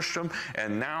cherished them,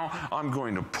 and now I'm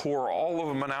going to pour all of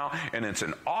them out, and it's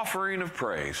an offering of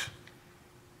praise.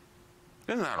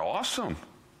 Isn't that awesome?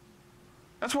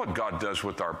 That's what God does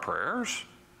with our prayers.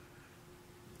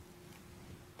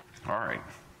 All right.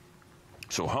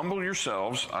 So humble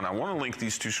yourselves, and I want to link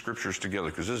these two scriptures together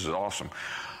because this is awesome.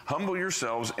 Humble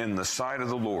yourselves in the sight of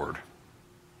the Lord,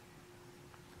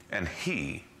 and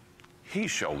He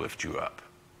shall lift you up.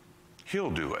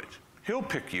 He'll do it. He'll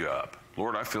pick you up.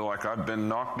 Lord, I feel like I've been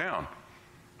knocked down.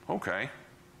 Okay,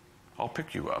 I'll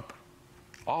pick you up.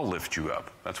 I'll lift you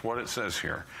up. That's what it says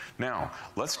here. Now,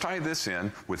 let's tie this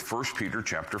in with 1 Peter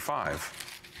chapter 5.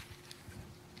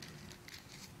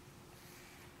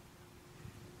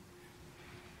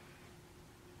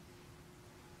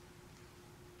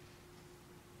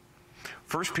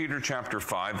 1 Peter chapter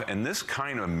 5, and this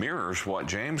kind of mirrors what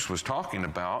James was talking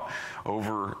about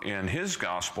over in his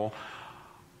gospel.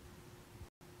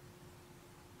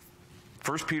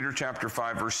 1 Peter chapter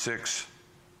 5, verse 6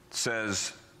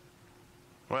 says,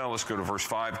 well, let's go to verse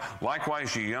 5.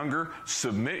 Likewise, ye younger,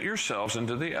 submit yourselves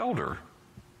unto the elder.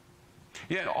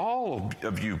 Yet all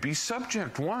of you be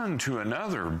subject one to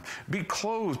another, be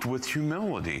clothed with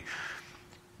humility,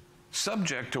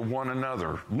 subject to one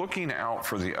another, looking out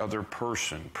for the other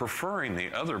person, preferring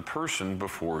the other person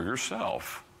before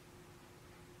yourself.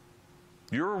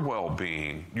 Your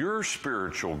well-being, your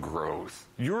spiritual growth,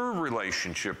 your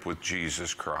relationship with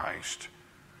Jesus Christ,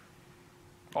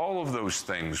 all of those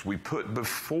things we put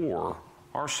before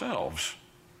ourselves,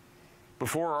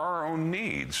 before our own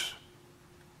needs.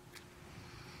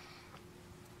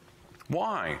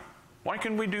 Why? Why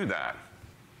can we do that?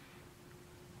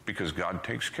 Because God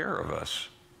takes care of us.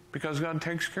 Because God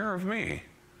takes care of me.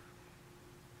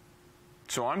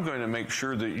 So I'm going to make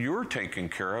sure that you're taken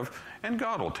care of, and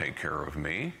God will take care of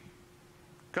me.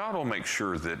 God will make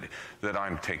sure that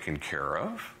I'm taken care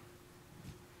of.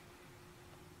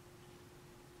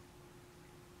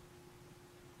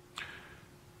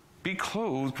 Be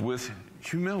clothed with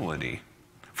humility,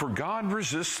 for God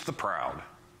resists the proud,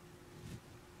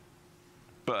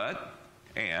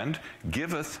 and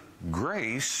giveth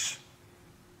grace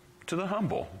to the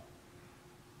humble.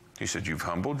 He said, you've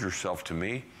humbled yourself to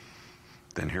me,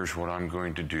 then here's what I'm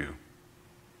going to do.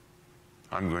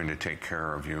 I'm going to take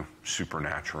care of you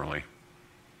supernaturally.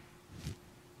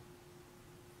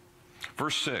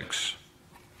 Verse 6,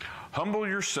 humble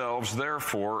yourselves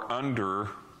therefore under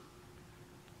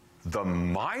the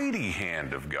mighty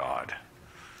hand of God.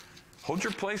 Hold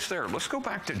your place there. Let's go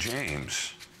back to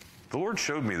James. The Lord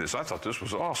showed me this. I thought this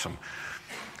was awesome.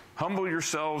 Humble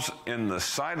yourselves in the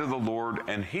sight of the Lord,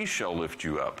 and he shall lift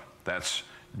you up. That's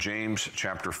James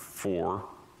chapter 4,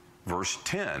 verse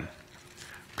 10.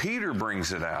 Peter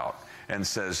brings it out and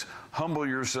says, humble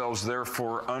yourselves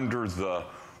therefore under the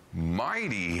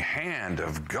mighty hand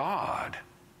of God.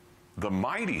 The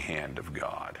mighty hand of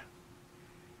God.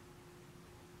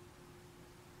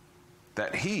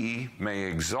 That he may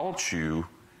exalt you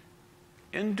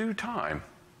in due time.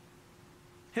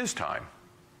 His time.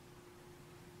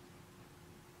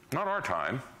 Not our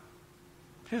time.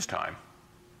 His time.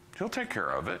 He'll take care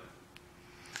of it.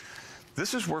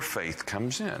 This is where faith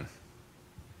comes in.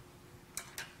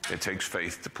 It takes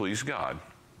faith to please God.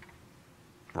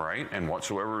 Right? And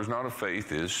whatsoever is not of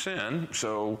faith is sin.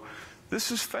 So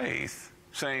this is faith.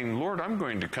 Saying, Lord, I'm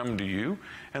going to come to you.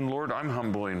 And Lord, I'm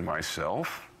humbling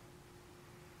myself.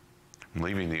 I'm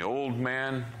leaving the old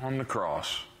man on the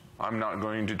cross. I'm not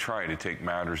going to try to take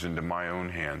matters into my own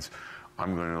hands.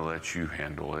 I'm going to let you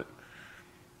handle it.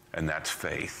 And that's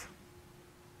faith.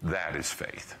 That is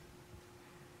faith.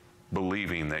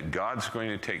 Believing that God's going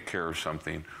to take care of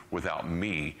something without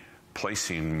me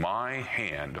placing my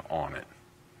hand on it.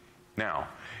 Now,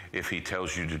 if he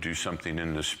tells you to do something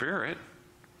in the Spirit,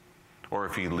 or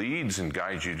if he leads and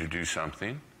guides you to do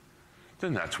something,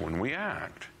 then that's when we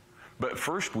act. But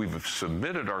first, we've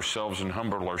submitted ourselves and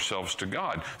humbled ourselves to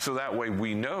God. So that way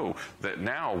we know that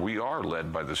now we are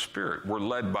led by the Spirit. We're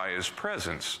led by his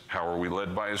presence. How are we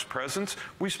led by his presence?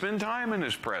 We spend time in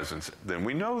his presence. Then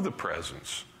we know the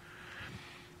presence.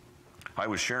 I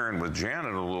was sharing with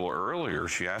Janet a little earlier.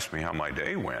 She asked me how my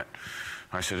day went.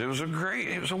 I said, it was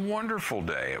a wonderful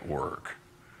day at work.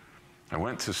 I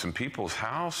went to some people's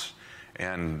house,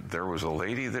 and there was a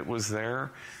lady that was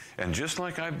there. And just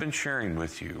like I've been sharing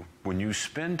with you, when you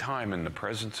spend time in the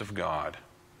presence of God,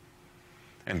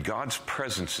 and God's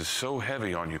presence is so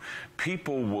heavy on you,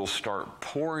 people will start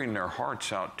pouring their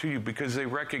hearts out to you because they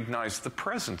recognize the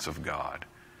presence of God.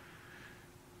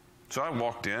 So I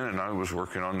walked in and I was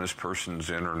working on this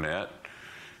person's internet,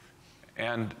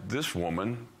 and this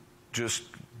woman just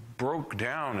broke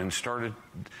down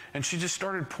and she just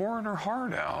started pouring her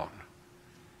heart out.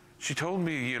 She told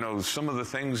me, some of the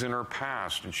things in her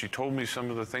past, and she told me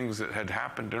some of the things that had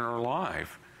happened in her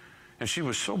life. And she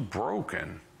was so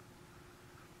broken.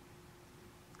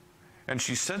 And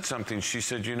she said something. She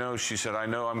said, I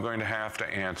know I'm going to have to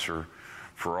answer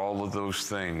for all of those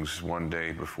things one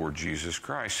day before Jesus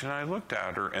Christ. And I looked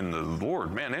at her, and the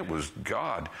Lord, man, it was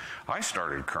God. I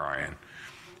started crying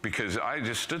because I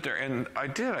just stood there, and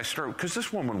I started, because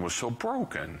this woman was so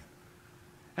broken.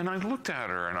 And I looked at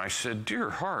her and I said, dear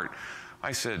heart,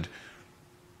 I said,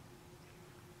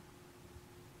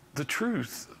 the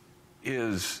truth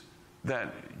is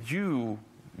that you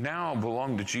now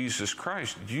belong to Jesus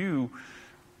Christ. You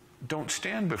don't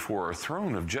stand before a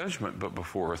throne of judgment, but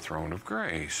before a throne of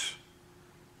grace.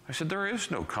 I said, there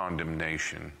is no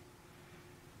condemnation.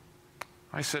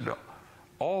 I said,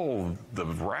 all the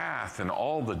wrath and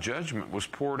all the judgment was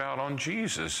poured out on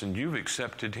Jesus, and you've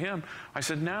accepted him. I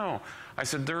said, no. I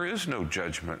said, there is no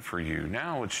judgment for you.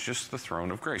 Now it's just the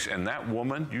throne of grace. And that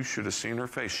woman, you should have seen her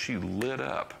face. She lit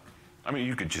up. I mean,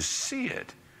 you could just see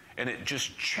it. And it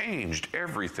just changed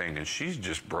everything. And she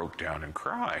just broke down and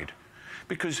cried.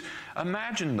 Because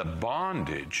imagine the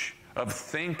bondage of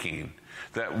thinking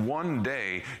that one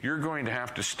day you're going to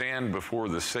have to stand before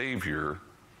the Savior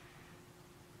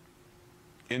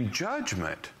in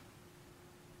judgment.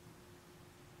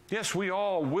 Yes, we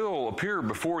all will appear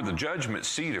before the judgment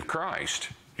seat of Christ.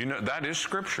 You know, that is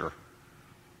Scripture.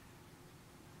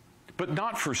 But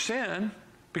not for sin,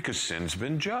 because sin's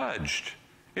been judged.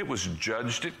 It was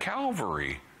judged at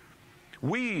Calvary.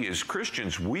 We, as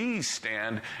Christians, we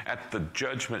stand at the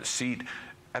judgment seat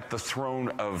at the throne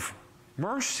of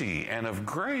mercy and of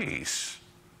grace.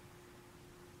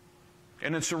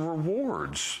 And it's a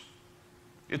rewards.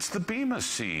 It's the Bema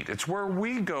seat. It's where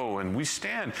we go and we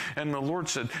stand. And the Lord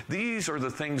said, these are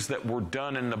the things that were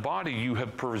done in the body. You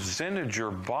have presented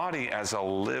your body as a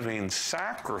living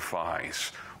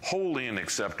sacrifice, holy and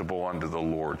acceptable unto the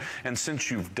Lord. And since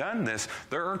you've done this,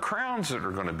 there are crowns that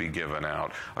are going to be given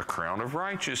out. A crown of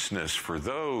righteousness for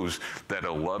those that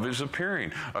a love is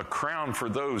appearing. A crown for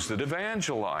those that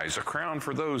evangelize. A crown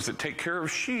for those that take care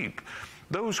of sheep.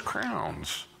 Those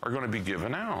crowns are going to be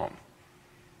given out.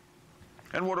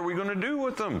 And what are we going to do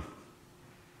with them?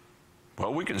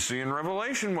 Well, we can see in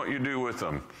Revelation what you do with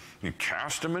them. You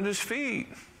cast them at his feet.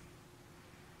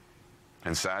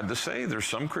 And sad to say, there's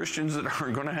some Christians that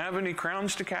aren't going to have any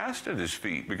crowns to cast at his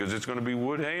feet because it's going to be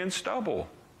wood, hay, and stubble.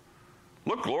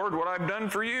 Look, Lord, what I've done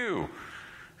for you.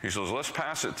 He says, let's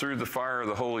pass it through the fire of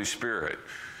the Holy Spirit.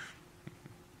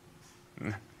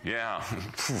 Yeah,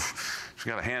 he's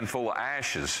got a handful of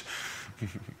ashes.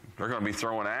 They're going to be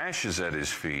throwing ashes at his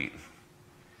feet.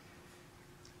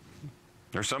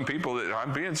 There's some people that,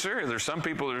 I'm being serious, there's some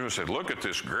people that are going to say, look at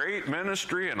this great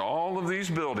ministry and all of these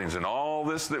buildings and all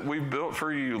this that we've built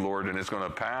for you, Lord, and it's going to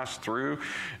pass through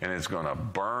and it's going to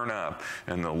burn up.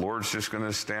 And the Lord's just going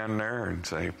to stand there and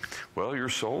say, well, your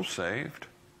soul's saved.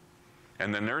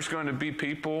 And then there's going to be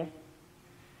people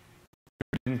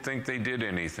who didn't think they did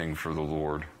anything for the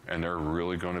Lord, and they're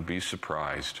really going to be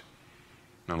surprised.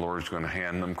 And the Lord's going to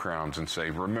hand them crowns and say,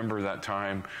 remember that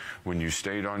time when you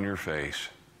stayed on your face?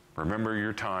 Remember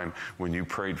your time when you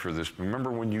prayed for this. Remember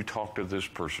when you talked to this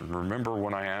person. Remember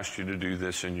when I asked you to do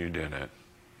this and you did it.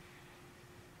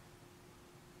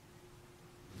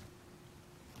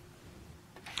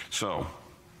 So,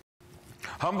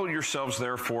 humble yourselves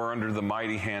therefore under the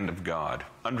mighty hand of God.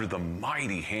 Under the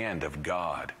mighty hand of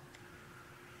God.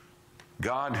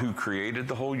 God who created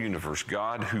the whole universe.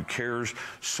 God who cares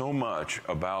so much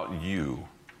about you.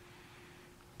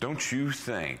 Don't you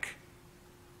think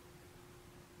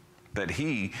that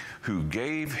he who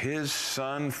gave his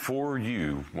son for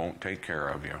you won't take care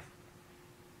of you?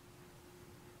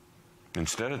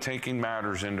 Instead of taking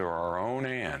matters into our own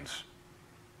hands,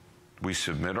 we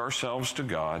submit ourselves to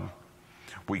God.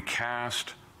 We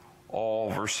cast all,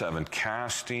 verse 7,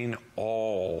 casting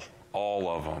all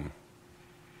of them,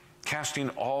 casting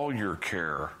all your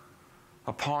care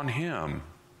upon him,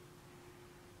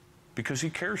 because he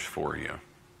cares for you.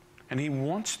 And he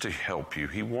wants to help you.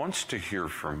 He wants to hear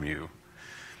from you.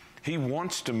 He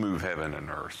wants to move heaven and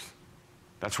earth.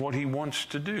 That's what he wants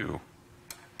to do.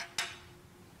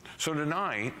 So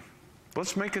tonight,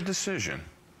 let's make a decision.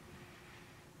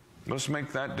 Let's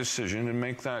make that decision and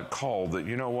make that call that,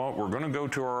 you know what, we're going to go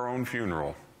to our own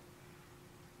funeral.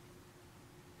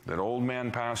 That old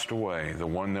man passed away, the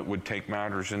one that would take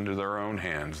matters into their own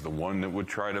hands, the one that would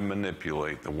try to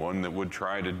manipulate, the one that would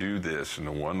try to do this, and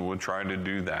the one would try to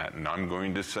do that, and I'm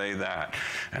going to say that,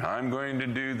 and I'm going to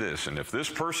do this, and if this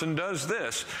person does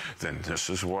this, then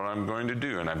this is what I'm going to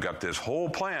do, and I've got this whole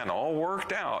plan all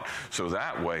worked out, so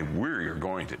that way we're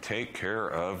going to take care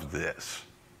of this.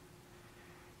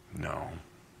 No.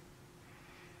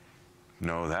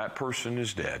 No, that person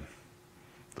is dead.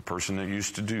 The person that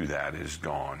used to do that is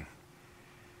gone.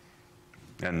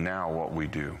 And now what we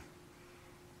do.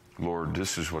 Lord,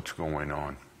 this is what's going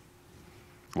on.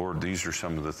 Lord, these are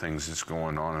some of the things that's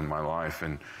going on in my life,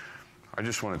 and I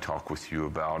just want to talk with you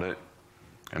about it.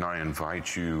 And I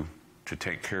invite you to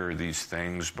take care of these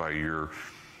things by your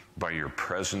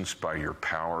presence, by your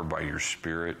power, by your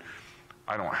Spirit.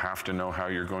 I don't have to know how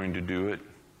you're going to do it.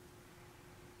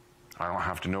 I don't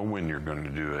have to know when you're going to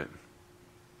do it.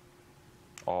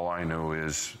 All I know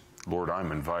is, Lord,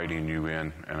 I'm inviting you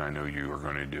in, and I know you are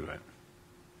going to do it.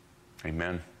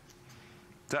 Amen.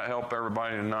 Does that help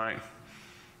everybody tonight?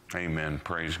 Amen.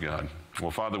 Praise God. Well,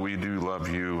 Father, we do love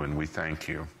you, and we thank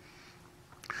you.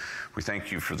 We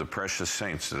thank you for the precious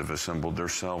saints that have assembled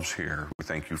themselves here. We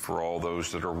thank you for all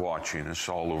those that are watching us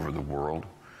all over the world.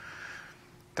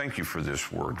 Thank you for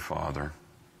this word, Father.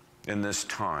 In this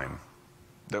time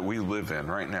that we live in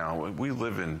right now, we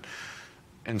live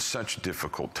in such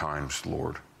difficult times,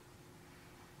 Lord.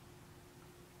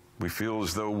 We feel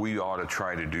as though we ought to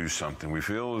try to do something. We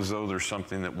feel as though there's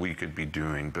something that we could be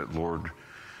doing. But Lord,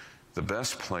 the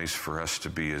best place for us to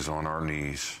be is on our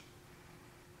knees.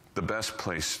 The best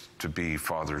place to be,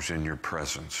 Father, is in your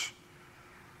presence.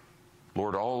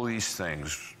 Lord, all these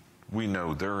things, we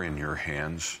know they're in your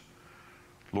hands.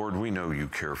 Lord, we know you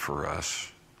care for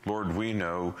us. Lord, we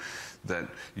know that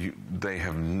they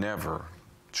have never,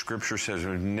 Scripture says,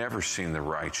 we've never seen the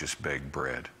righteous beg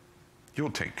bread. You'll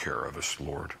take care of us,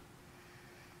 Lord.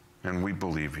 And we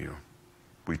believe you.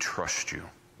 We trust you.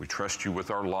 We trust you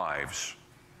with our lives.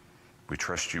 We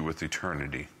trust you with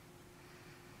eternity.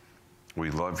 We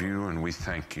love you and we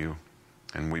thank you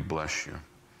and we bless you.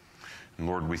 And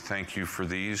Lord, we thank you for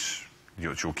these.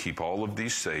 You'll keep all of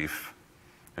these safe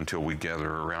until we gather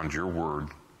around your word.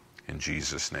 In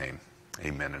Jesus' name,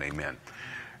 amen and amen.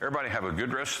 Everybody have a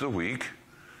good rest of the week,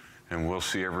 and we'll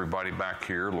see everybody back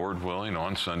here, Lord willing,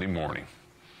 on Sunday morning.